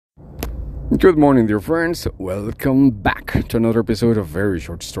Good morning, dear friends. Welcome back to another episode of Very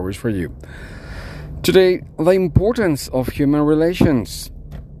Short Stories for You. Today, the importance of human relations.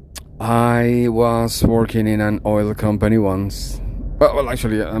 I was working in an oil company once. Well,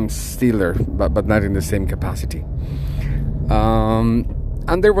 actually, I'm still there, but not in the same capacity. And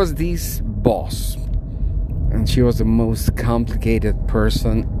there was this boss, and she was the most complicated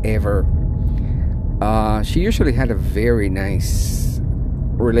person ever. She usually had a very nice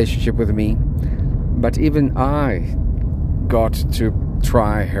relationship with me, but even I got to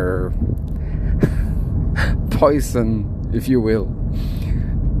try her poison, if you will.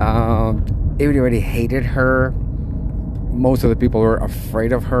 Everybody hated her. Most of the people were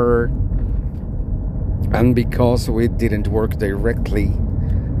afraid of her, and because we didn't work directly,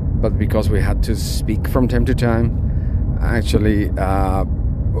 but because we had to speak from time to time, actually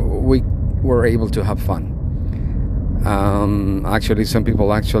we were able to have fun. Actually, some people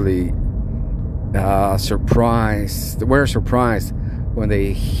were surprised when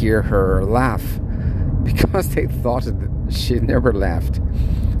they hear her laugh, because they thought that she never laughed.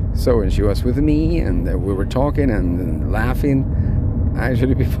 So when she was with me and we were talking and laughing,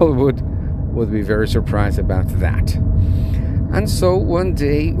 actually people would be very surprised about that. And so one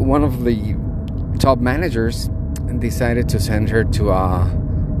day, one of the top managers decided to send her to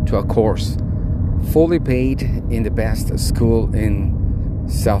a course, fully paid, in the best school in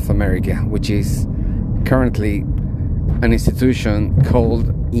South America, which is currently an institution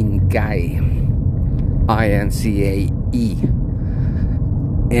called INCAE, INCAE.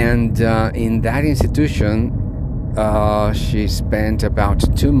 And in that institution, she spent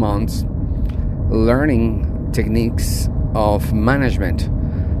about 2 months learning techniques of management,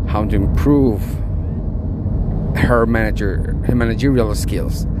 how to improve her managerial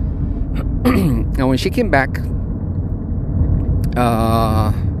skills. And when she came back,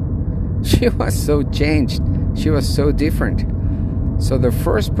 she was so changed. She was so different. So the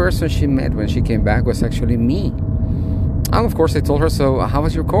first person she met when she came back was actually me. And of course I told her, so how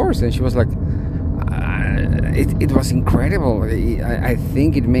was your course? And she was like, it was incredible. I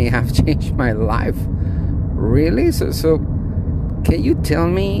think it may have changed my life. Really? So can you tell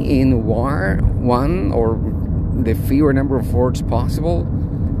me in one or the fewer number of words possible,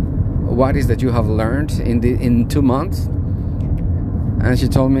 what is that you have learned in 2 months? And she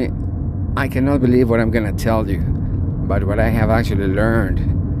told me, I cannot believe what I'm going to tell you, but what I have actually learned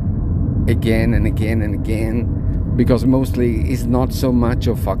again and again and again, because mostly it's not so much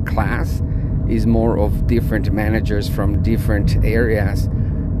of a class, it's more of different managers from different areas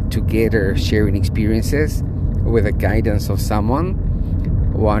together sharing experiences with the guidance of someone.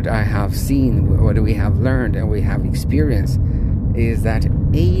 What I have seen, what we have learned and we have experienced, is that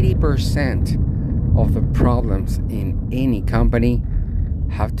 80% of the problems in any company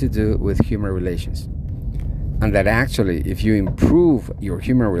have to do with human relations. And that actually, if you improve your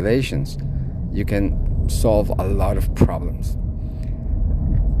human relations, you can solve a lot of problems.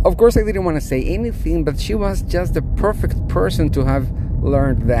 Of course, I didn't want to say anything, but she was just the perfect person to have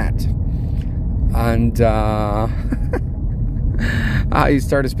learned that. And I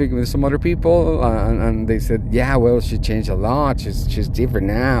started speaking with some other people, and they said, yeah, well, she changed a lot. She's different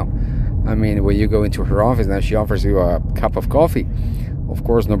now. I mean, when you go into her office now, she offers you a cup of coffee. Of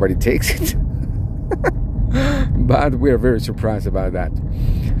course, nobody takes it. But we are very surprised about that.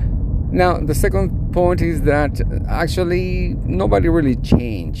 Now, the second point is that actually nobody really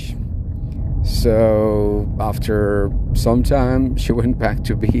changed. So after some time, she went back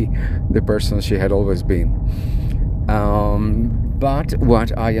to be the person she had always been. But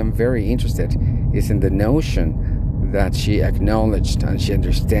what I am very interested is in the notion that she acknowledged and she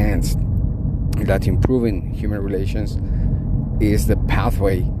understands that improving human relations is the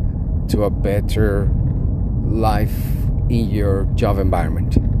pathway to a better life in your job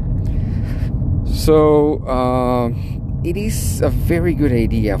environment. So it is a very good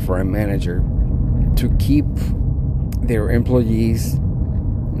idea for a manager to keep their employees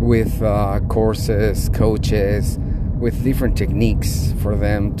with courses, coaches, with different techniques for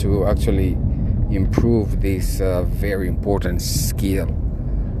them to actually improve this very important skill.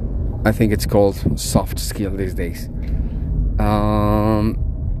 I think it's called soft skill these days.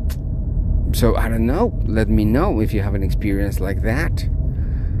 So I don't know. Let me know if you have an experience like that.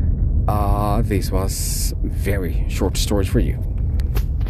 This was very short stories for you.